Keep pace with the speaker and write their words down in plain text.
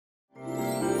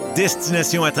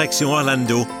Destination Attraction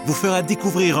Orlando vous fera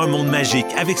découvrir un monde magique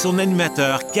avec son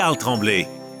animateur Carl Tremblay.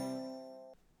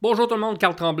 Bonjour tout le monde,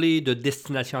 Carl Tremblay de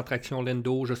Destination Attraction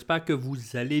Orlando. J'espère que vous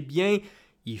allez bien.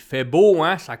 Il fait beau,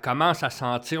 hein? Ça commence à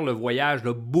sentir le voyage.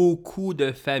 Là. Beaucoup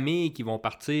de familles qui vont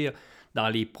partir dans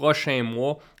les prochains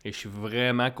mois. Et je suis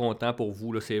vraiment content pour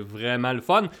vous. Là. C'est vraiment le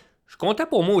fun. Je suis content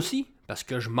pour moi aussi parce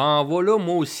que je m'en vais là,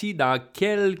 moi aussi, dans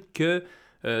quelques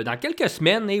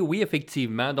semaines. Et oui,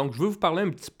 effectivement. Donc, je veux vous parler un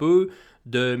petit peu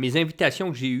de mes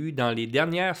invitations que j'ai eues dans les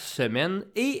dernières semaines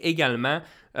et également,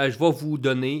 je vais vous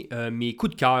donner mes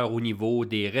coups de cœur au niveau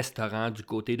des restaurants du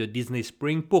côté de Disney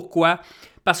Springs. Pourquoi?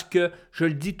 Parce que je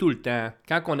le dis tout le temps,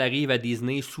 quand on arrive à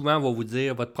Disney, souvent on va vous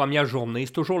dire, votre première journée,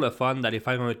 c'est toujours le fun d'aller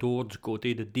faire un tour du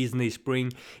côté de Disney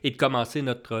Springs et de commencer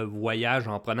notre voyage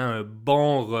en prenant un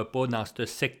bon repas dans ce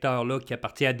secteur-là qui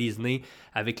appartient à Disney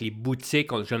avec les boutiques.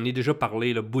 J'en ai déjà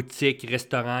parlé, là, boutiques,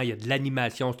 restaurants, il y a de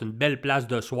l'animation, c'est une belle place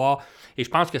de soir et je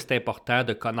pense que c'est important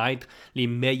de connaître les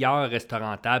meilleurs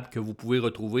restaurants tables que vous pouvez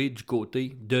retrouver du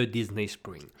côté de Disney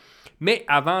Springs. Mais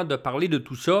avant de parler de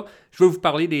tout ça, je veux vous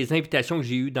parler des invitations que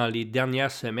j'ai eues dans les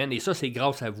dernières semaines. Et ça, c'est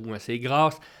grâce à vous. Hein. C'est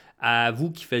grâce à vous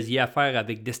qui faisiez affaire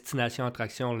avec Destination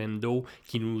Attraction Orlando,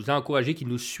 qui nous encouragez, qui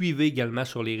nous suivez également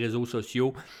sur les réseaux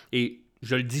sociaux. Et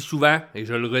je le dis souvent et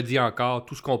je le redis encore,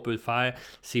 tout ce qu'on peut faire,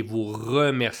 c'est vous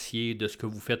remercier de ce que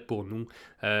vous faites pour nous.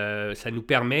 Ça nous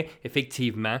permet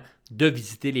effectivement de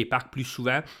visiter les parcs plus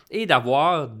souvent et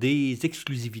d'avoir des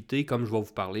exclusivités comme je vais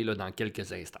vous parler là, dans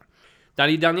quelques instants. Dans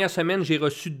les dernières semaines, j'ai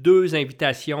reçu 2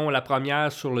 invitations. La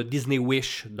première sur le Disney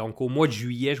Wish. Donc, au mois de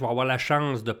juillet, je vais avoir la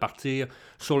chance de partir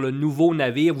sur le nouveau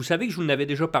navire. Vous savez que je vous en avais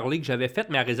déjà parlé, que j'avais fait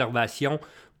ma réservation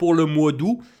pour le mois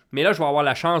d'août. Mais là, je vais avoir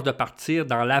la chance de partir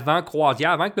dans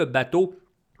l'avant-croisière avant que le bateau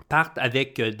parte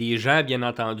avec des gens, bien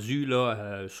entendu,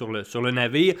 là, sur le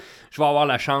navire. Je vais avoir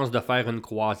la chance de faire une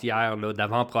croisière là,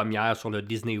 d'avant-première sur le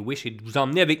Disney Wish et de vous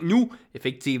emmener avec nous.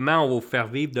 Effectivement, on va vous faire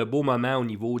vivre de beaux moments au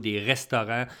niveau des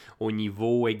restaurants, au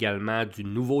niveau également du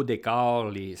nouveau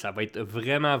décor. Ça va être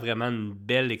vraiment, vraiment une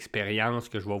belle expérience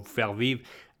que je vais vous faire vivre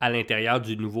à l'intérieur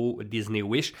du nouveau Disney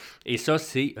Wish. Et ça,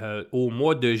 c'est au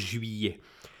mois de juillet.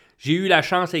 J'ai eu la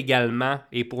chance également,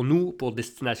 et pour nous, pour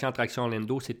Destination Attraction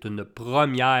Orlando, c'est une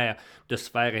première de se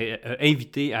faire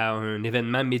inviter à un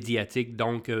événement médiatique.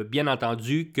 Donc, bien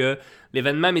entendu que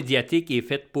l'événement médiatique est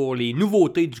fait pour les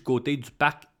nouveautés du côté du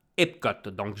parc Epcot.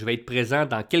 Donc, je vais être présent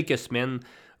dans quelques semaines,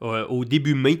 au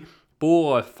début mai,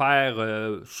 pour faire,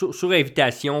 sur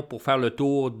invitation, pour faire le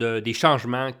tour des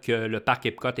changements que le parc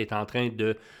Epcot est en train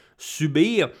de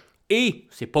subir. Et,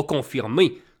 c'est pas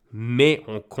confirmé, mais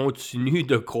on continue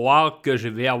de croire que je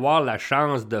vais avoir la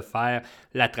chance de faire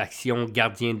l'attraction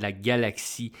Gardien de la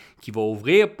Galaxie qui va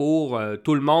ouvrir pour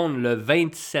tout le monde le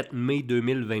 27 mai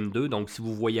 2022. Donc, si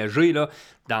vous voyagez là,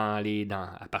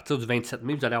 à partir du 27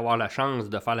 mai, vous allez avoir la chance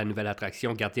de faire la nouvelle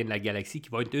attraction Gardien de la Galaxie qui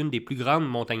va être une des plus grandes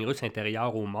montagnes russes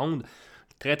intérieures au monde.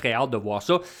 Très, très hâte de voir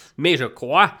ça. Mais je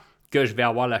crois que je vais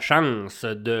avoir la chance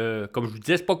de, comme je vous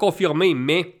disais, c'est pas confirmé,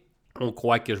 mais on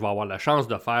croit que je vais avoir la chance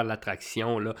de faire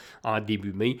l'attraction là, en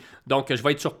début mai. Donc, je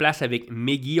vais être sur place avec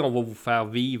Meggy. On va vous faire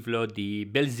vivre là, des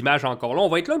belles images encore là. On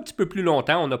va être là un petit peu plus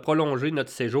longtemps. On a prolongé notre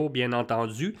séjour, bien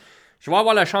entendu. Je vais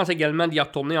avoir la chance également d'y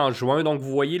retourner en juin. Donc,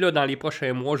 vous voyez, là, dans les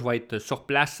prochains mois, je vais être sur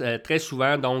place très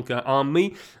souvent. Donc, en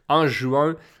mai, en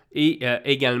juin et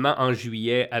également en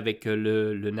juillet avec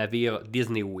le navire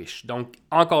Disney Wish. Donc,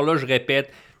 encore là, je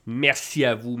répète, merci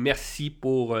à vous. Merci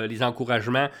pour les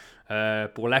encouragements.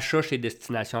 Pour l'achat chez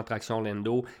Destination Attraction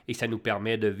Orlando et ça nous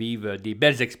permet de vivre des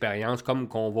belles expériences comme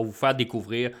qu'on va vous faire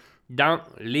découvrir dans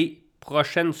les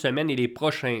prochaines semaines et les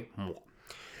prochains mois.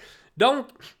 Donc,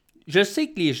 je sais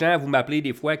que les gens, vous m'appelez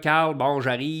des fois, Carl, bon,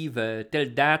 j'arrive,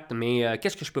 telle date, mais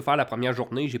qu'est-ce que je peux faire la première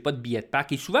journée? J'ai pas de billet de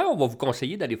parc. Et souvent, on va vous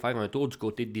conseiller d'aller faire un tour du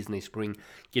côté de Disney Springs,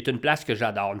 qui est une place que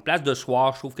j'adore. Une place de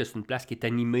soir, je trouve que c'est une place qui est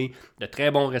animée, de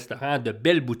très bons restaurants, de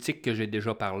belles boutiques que j'ai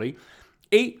déjà parlé.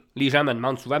 Et les gens me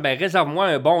demandent souvent, réserve-moi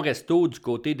un bon resto du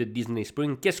côté de Disney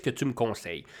Springs, qu'est-ce que tu me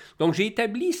conseilles? Donc, j'ai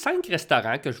établi 5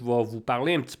 restaurants que je vais vous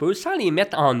parler un petit peu, sans les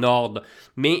mettre en ordre,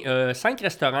 mais 5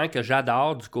 restaurants que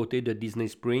j'adore du côté de Disney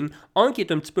Springs. Un qui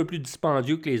est un petit peu plus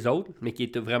dispendieux que les autres, mais qui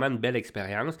est vraiment une belle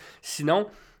expérience. Sinon,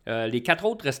 les 4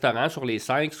 autres restaurants sur les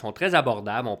 5 sont très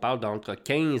abordables. On parle d'entre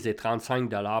 15 et 35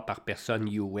 $ par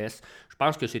personne US. Je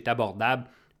pense que c'est abordable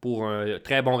pour un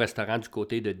très bon restaurant du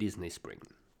côté de Disney Springs.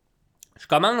 Je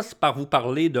commence par vous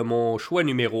parler de mon choix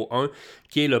numéro 1,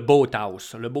 qui est le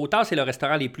Boathouse. Le Boathouse est le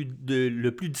restaurant le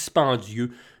plus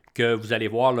dispendieux que vous allez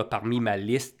voir là, parmi ma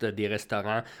liste des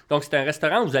restaurants. Donc, c'est un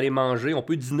restaurant où vous allez manger, on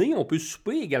peut dîner, on peut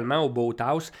souper également au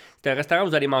Boathouse. C'est un restaurant où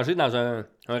vous allez manger dans un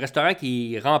restaurant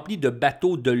qui est rempli de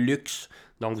bateaux de luxe.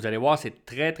 Donc, vous allez voir, c'est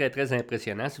très, très, très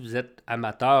impressionnant si vous êtes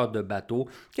amateur de bateaux.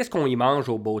 Qu'est-ce qu'on y mange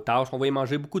au Boathouse? On va y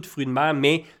manger beaucoup de fruits de mer,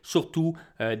 mais surtout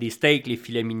des steaks. Les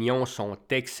filets mignons sont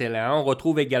excellents. On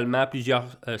retrouve également plusieurs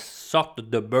sortes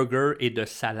de burgers et de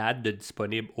salades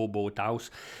disponibles au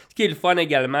Boathouse. Ce qui est le fun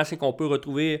également, c'est qu'on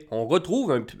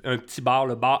retrouve un petit bar,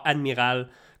 le bar Admiral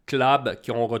Club,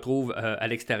 qu'on retrouve à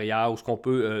l'extérieur, où on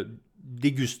peut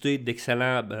déguster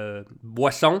d'excellents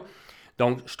boissons.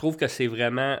 Donc, je trouve que c'est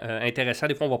vraiment intéressant.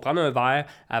 Des fois, on va prendre un verre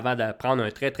avant de prendre un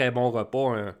très, très bon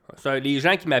repas. Les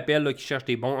gens qui m'appellent, là, qui cherchent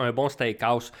un bon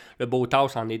steakhouse, le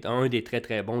Boathouse en est un des très,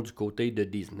 très bons du côté de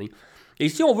Disney. Et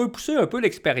si on veut pousser un peu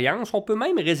l'expérience, on peut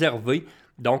même réserver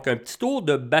donc un petit tour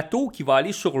de bateau qui va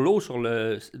aller sur l'eau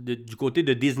du côté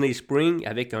de Disney Springs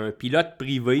avec un pilote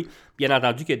privé. Bien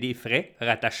entendu qu'il y a des frais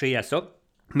rattachés à ça.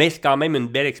 Mais c'est quand même une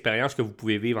belle expérience que vous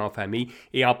pouvez vivre en famille.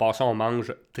 Et en passant, on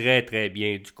mange très, très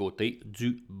bien du côté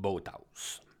du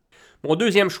Boathouse. Mon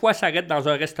deuxième choix s'arrête dans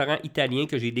un restaurant italien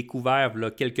que j'ai découvert il y a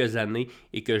quelques années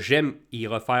et que j'aime y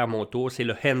refaire mon tour. C'est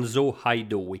le Henzo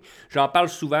Hideaway. J'en parle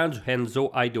souvent du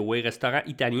Henzo Hideaway, restaurant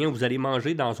italien où vous allez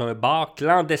manger dans un bar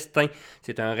clandestin.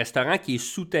 C'est un restaurant qui est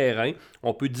souterrain.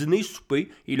 On peut dîner, souper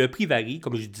et le prix varie,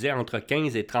 comme je disais, entre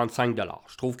 15 et 35 $.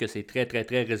 Je trouve que c'est très, très,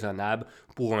 très raisonnable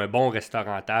pour un bon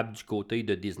restaurant à table du côté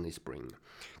de Disney Springs.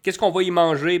 Qu'est-ce qu'on va y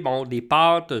manger? Bon, des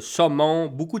pâtes, saumon,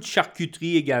 beaucoup de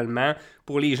charcuterie également.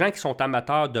 Pour les gens qui sont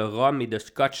amateurs de rhum et de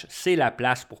scotch, c'est la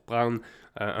place pour prendre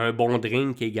un bon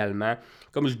drink également.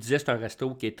 Comme je disais, c'est un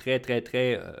resto qui est très, très,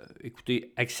 très,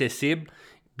 accessible.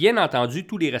 Bien entendu,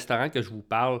 tous les restaurants que je vous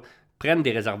parle prennent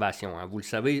des réservations. Vous le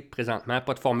savez, présentement,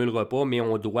 pas de formule repas, mais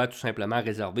on doit tout simplement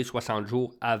réserver 60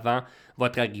 jours avant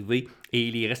votre arrivée. Et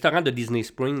les restaurants de Disney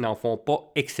Springs n'en font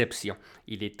pas exception.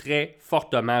 Il est très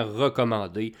fortement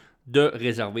recommandé de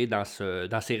réserver dans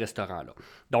ces restaurants-là.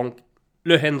 Donc,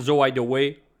 le Henzo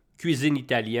Hideaway, cuisine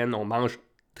italienne, on mange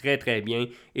très très bien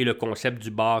et le concept du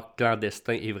bar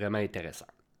clandestin est vraiment intéressant.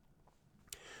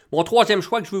 Mon troisième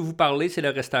choix que je veux vous parler, c'est le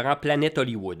restaurant Planet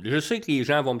Hollywood. Je sais que les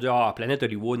gens vont me dire « Ah, Planet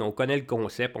Hollywood, on connaît le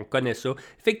concept, on connaît ça. »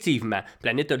 Effectivement,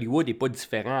 Planet Hollywood n'est pas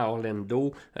différent à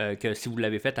Orlando que si vous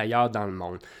l'avez fait ailleurs dans le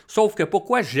monde. Sauf que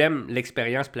pourquoi j'aime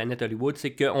l'expérience Planet Hollywood,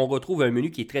 c'est qu'on retrouve un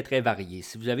menu qui est très très varié.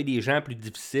 Si vous avez des gens plus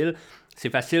difficiles, c'est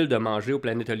facile de manger au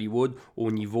Planet Hollywood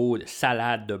au niveau de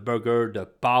salade, de burger, de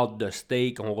pâtes, de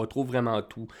steak. On retrouve vraiment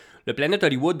tout. Le Planet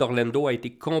Hollywood d'Orlando a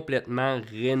été complètement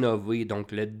rénové.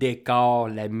 Donc, le décor,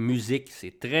 la musique,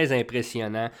 c'est très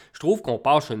impressionnant. Je trouve qu'on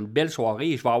passe une belle soirée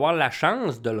et je vais avoir la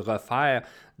chance de le refaire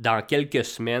dans quelques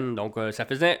semaines. Donc, ça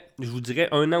faisait, je vous dirais,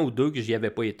 1 an ou 2 que j'y avais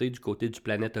pas été du côté du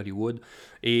Planet Hollywood.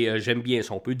 Et j'aime bien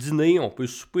ça. On peut dîner, on peut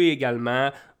souper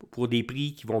également pour des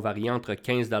prix qui vont varier entre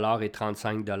 15 $ et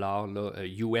 35 $ là,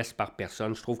 US par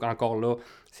personne. Je trouve qu'encore là,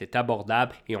 c'est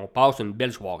abordable et on passe une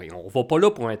belle soirée. On ne va pas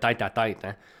là pour un tête-à-tête.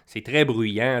 Hein. C'est très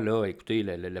bruyant. Là. Écoutez,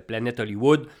 le Planet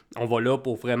Hollywood, on va là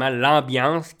pour vraiment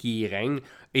l'ambiance qui y règne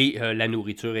et la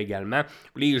nourriture également.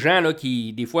 Les gens là,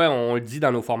 qui, des fois, on le dit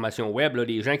dans nos formations web, là,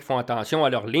 les gens qui font attention à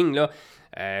leur ligne, là,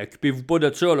 occupez-vous pas de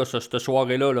ça, là, cette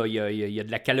soirée-là. Là, il y a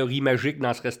de la calorie magique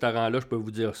dans ce restaurant-là, je peux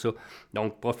vous dire ça.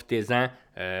 Donc, profitez-en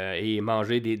et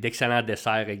mangez d'excellents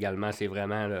desserts également. C'est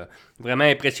vraiment, vraiment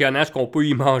impressionnant ce qu'on peut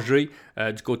y manger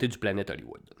du côté du Planet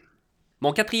Hollywood.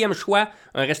 Mon quatrième choix,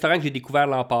 un restaurant que j'ai découvert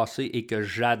l'an passé et que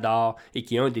j'adore et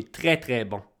qui est un des très très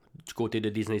bons du côté de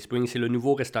Disney Springs, c'est le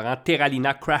nouveau restaurant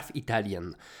Terralina Craft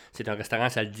Italian. C'est un restaurant,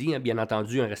 ça le dit, hein, bien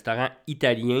entendu, un restaurant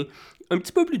italien, un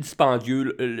petit peu plus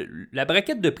dispendieux. La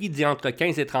braquette de prix dit entre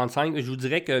 15 et 35. Je vous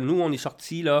dirais que nous, on est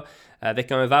sortis là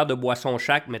avec un verre de boisson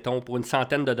chaque, mettons, pour une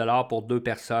centaine de dollars pour 2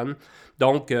 personnes.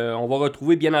 Donc, on va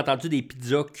retrouver, bien entendu, des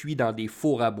pizzas cuites dans des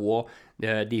fours à bois,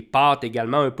 des pâtes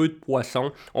également, un peu de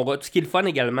poisson. Ce qui est le fun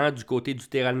également du côté du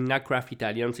Terralina Craft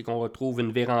Italian, c'est qu'on retrouve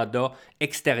une véranda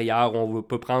extérieure où on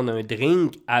peut prendre un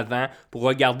drink avant pour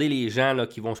regarder les gens là,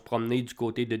 qui vont se promener du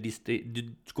côté de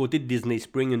Disney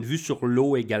Springs. Une vue sur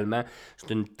l'eau également.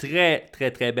 C'est un très, très,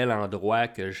 très bel endroit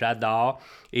que j'adore.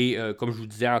 Et comme je vous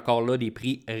disais encore là, des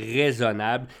prix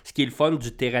raisonnables. Ce qui est le fun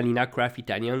du Terralina Craft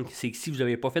Italian, c'est que si vous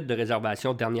n'avez pas fait de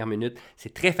réservation dernière minute,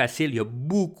 c'est très facile. Il y a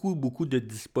beaucoup, beaucoup de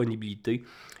disponibilité.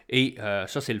 Et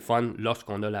ça, c'est le fun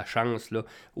lorsqu'on a la chance, là,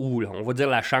 ou on va dire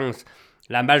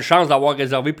la malchance d'avoir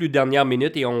réservé plus de dernière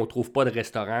minute et on ne trouve pas de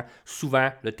restaurant. Souvent,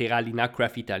 le Terralina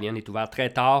Craft Italian est ouvert très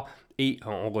tard et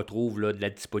on retrouve là, de la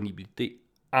disponibilité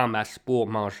en masse pour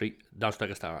manger dans ce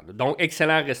restaurant-là. Donc,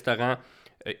 excellent restaurant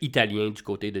italien du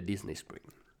côté de Disney Springs.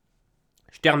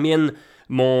 Je termine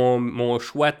mon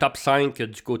choix top 5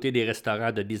 du côté des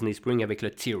restaurants de Disney Springs avec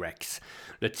le T-Rex.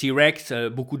 Le T-Rex,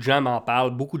 beaucoup de gens m'en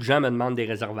parlent, beaucoup de gens me demandent des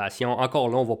réservations. Encore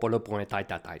là, on ne va pas là pour un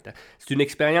tête-à-tête. C'est une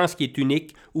expérience qui est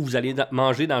unique où vous allez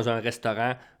manger dans un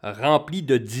restaurant rempli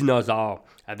de dinosaures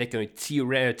avec un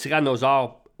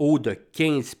tyrannosaure haut de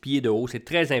 15 pieds de haut. C'est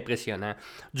très impressionnant.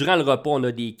 Durant le repas, on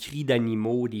a des cris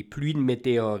d'animaux, des pluies de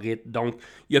météorites. Donc,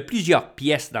 il y a plusieurs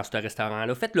pièces dans ce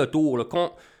restaurant-là. Faites le tour.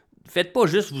 Faites pas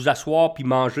juste vous asseoir puis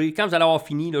manger. Quand vous allez avoir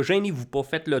fini, gênez-vous pas,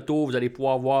 faites le tour, vous allez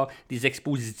pouvoir voir des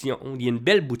expositions. Il y a une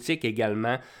belle boutique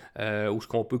également où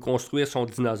on peut construire son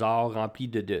dinosaure rempli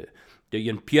il y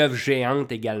a une pieuvre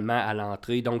géante également à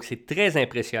l'entrée. Donc, c'est très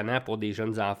impressionnant pour des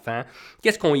jeunes enfants.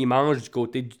 Qu'est-ce qu'on y mange du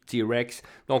côté du T-Rex?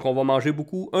 Donc, on va manger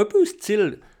beaucoup, un peu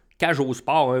style cage au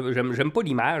sport. Hein. J'aime pas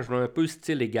l'image, un peu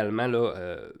style également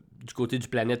du côté du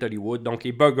Planète Hollywood. Donc,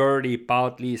 les burgers, les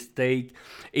pâtes, les steaks.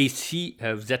 Et si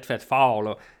vous êtes fait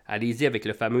fort, allez-y avec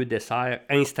le fameux dessert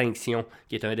Instinction,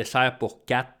 qui est un dessert pour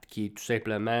 4, qui est tout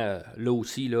simplement, là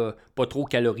aussi, pas trop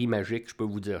calories magiques, je peux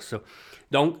vous dire ça.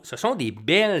 Donc, ce sont des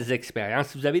belles expériences.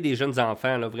 Si vous avez des jeunes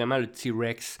enfants, vraiment, le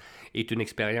T-Rex est une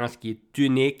expérience qui est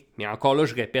unique. Mais encore là,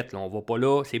 je répète, on ne va pas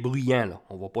là, c'est bruyant.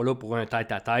 On ne va pas là pour un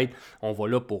tête-à-tête. On va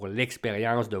là pour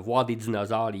l'expérience de voir des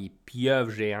dinosaures, les pieuvres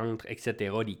géantes,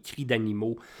 etc., les cris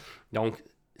d'animaux. Donc,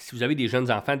 si vous avez des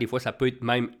jeunes enfants, des fois, ça peut être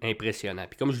même impressionnant.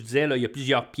 Puis comme je vous disais, il y a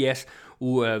plusieurs pièces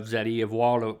où vous allez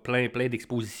voir plein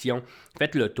d'expositions.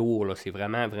 Faites le tour, c'est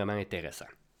vraiment, vraiment intéressant.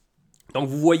 Donc,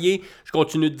 vous voyez, je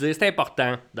continue de dire, c'est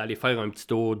important d'aller faire un petit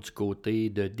tour du côté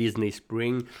de Disney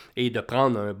Springs et de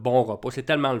prendre un bon repas. C'est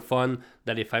tellement le fun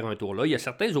d'aller faire un tour là. Il y a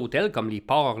certains hôtels comme les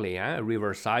Port-Orléans,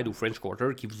 Riverside ou French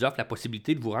Quarter qui vous offrent la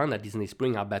possibilité de vous rendre à Disney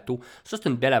Springs en bateau. Ça, c'est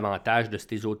un bel avantage de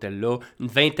ces hôtels-là. Une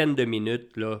vingtaine de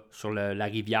minutes sur la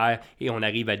rivière et on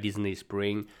arrive à Disney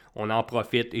Springs. On en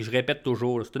profite. Et je répète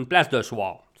toujours, c'est une place de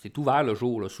soir. C'est ouvert le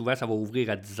jour. Souvent, ça va ouvrir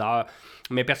à 10 heures.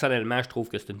 Mais personnellement, je trouve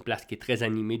que c'est une place qui est très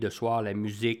animée de soir. La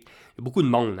musique. Il y a beaucoup de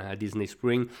monde à Disney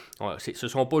Springs. Ce ne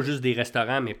sont pas juste des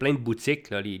restaurants, mais plein de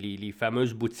boutiques. Les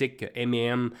fameuses boutiques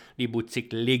M&M, les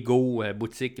boutiques Lego,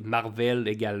 boutiques Marvel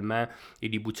également. Et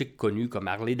des boutiques connues comme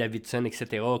Harley-Davidson,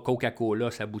 etc. Coca-Cola,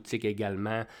 sa boutique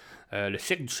également. Le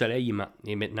Cirque du Soleil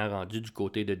est maintenant rendu du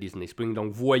côté de Disney Springs.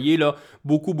 Donc, vous voyez là,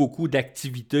 beaucoup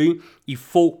d'activités. Il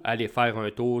faut aller faire un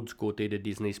tour du côté de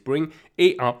Disney Springs.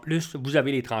 Et en plus, vous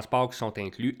avez les transports qui sont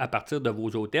inclus à partir de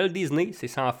vos hôtels Disney. C'est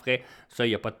sans frais. Ça, il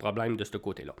n'y a pas de problème de ce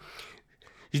côté-là.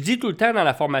 Je dis tout le temps dans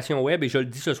la formation web, et je le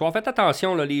dis ce soir, faites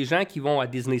attention, les gens qui vont à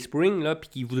Disney Springs et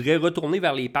qui voudraient retourner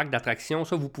vers les parcs d'attractions,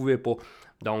 ça, vous ne pouvez pas.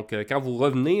 Donc, quand vous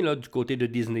revenez du côté de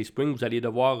Disney Springs, vous allez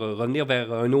devoir revenir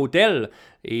vers un hôtel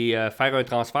et faire un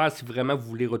transfert si vraiment vous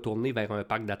voulez retourner vers un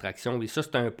parc d'attractions. Et ça,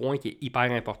 c'est un point qui est hyper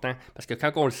important parce que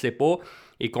quand on ne le sait pas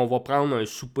et qu'on va prendre un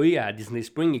souper à Disney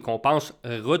Springs et qu'on pense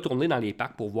retourner dans les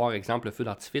parcs pour voir, exemple, le feu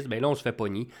d'artifice, bien là, on se fait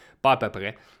pogner, pas à peu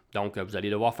près. Donc, vous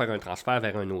allez devoir faire un transfert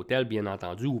vers un hôtel, bien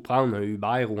entendu, ou prendre un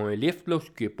Uber ou un Lyft,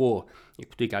 ce qui n'est pas...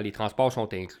 Écoutez, quand les transports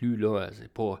sont inclus,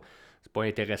 c'est pas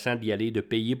intéressant d'y aller, de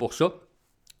payer pour ça.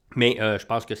 Mais je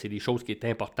pense que c'est des choses qui est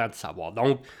important de savoir.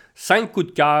 Donc, 5 coups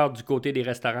de cœur du côté des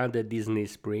restaurants de Disney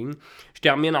Springs. Je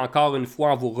termine encore une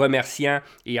fois en vous remerciant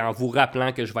et en vous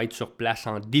rappelant que je vais être sur place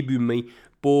en début mai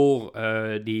pour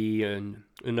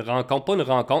une rencontre, pas une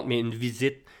rencontre, mais une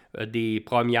visite des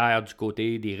premières du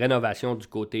côté, des rénovations du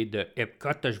côté de Epcot.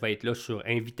 Je vais être là sur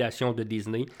invitation de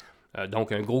Disney.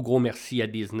 Donc, un gros merci à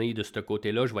Disney de ce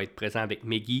côté-là. Je vais être présent avec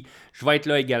Maggie. Je vais être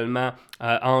là également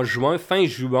en juin, fin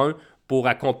juin, pour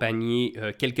accompagner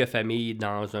quelques familles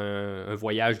dans un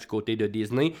voyage du côté de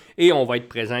Disney. Et on va être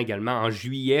présent également en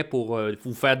juillet pour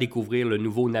vous faire découvrir le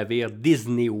nouveau navire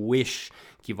Disney Wish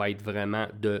qui va être vraiment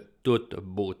de toute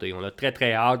beauté. On a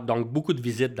très hâte, donc beaucoup de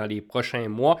visites dans les prochains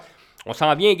mois. On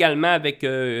s'en vient également avec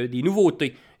des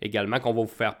nouveautés également qu'on va vous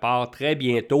faire part très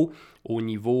bientôt au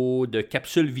niveau de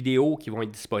capsules vidéo qui vont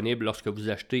être disponibles lorsque vous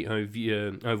achetez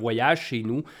un voyage chez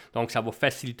nous. Donc, ça va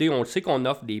faciliter. On le sait qu'on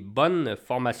offre des bonnes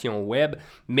formations web,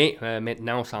 mais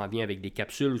maintenant, on s'en vient avec des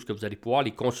capsules où vous allez pouvoir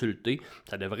les consulter.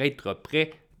 Ça devrait être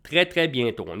prêt très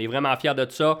bientôt. On est vraiment fiers de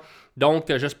ça. Donc,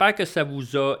 j'espère que ça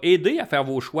vous a aidé à faire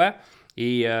vos choix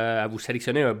et à vous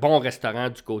sélectionner un bon restaurant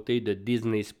du côté de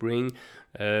Disney Springs.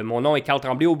 Mon nom est Carl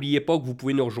Tremblay. N'oubliez pas que vous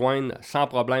pouvez nous rejoindre sans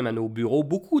problème à nos bureaux.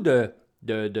 Beaucoup de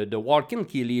walk-in,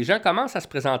 les gens commencent à se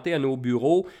présenter à nos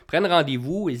bureaux, prennent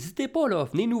rendez-vous, n'hésitez pas,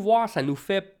 venez nous voir, ça nous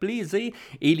fait plaisir.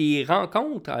 Et les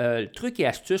rencontres, trucs et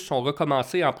astuces sont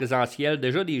recommencés en présentiel,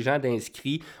 déjà des gens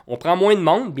d'inscrits. On prend moins de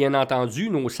monde, bien entendu.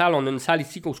 Nos salles, on a une salle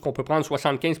ici où on peut prendre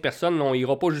 75 personnes, on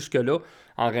n'ira pas jusque-là.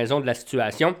 en raison de la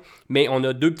situation. Mais on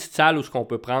a 2 petites salles où on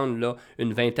peut prendre là,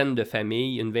 une vingtaine de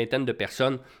familles, une vingtaine de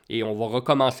personnes. Et on va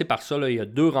recommencer par ça. Là. Il y a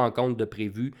 2 rencontres de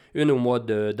prévues, une au mois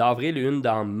d'avril et une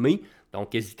dans mai.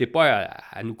 Donc, n'hésitez pas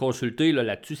à nous consulter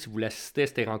là-dessus si vous voulez assister à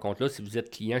ces rencontres-là, si vous êtes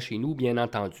client chez nous, bien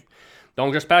entendu.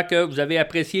 Donc, j'espère que vous avez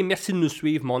apprécié. Merci de nous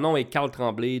suivre. Mon nom est Carl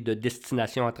Tremblay de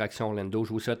Destination Attraction Orlando. Je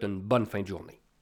vous souhaite une bonne fin de journée.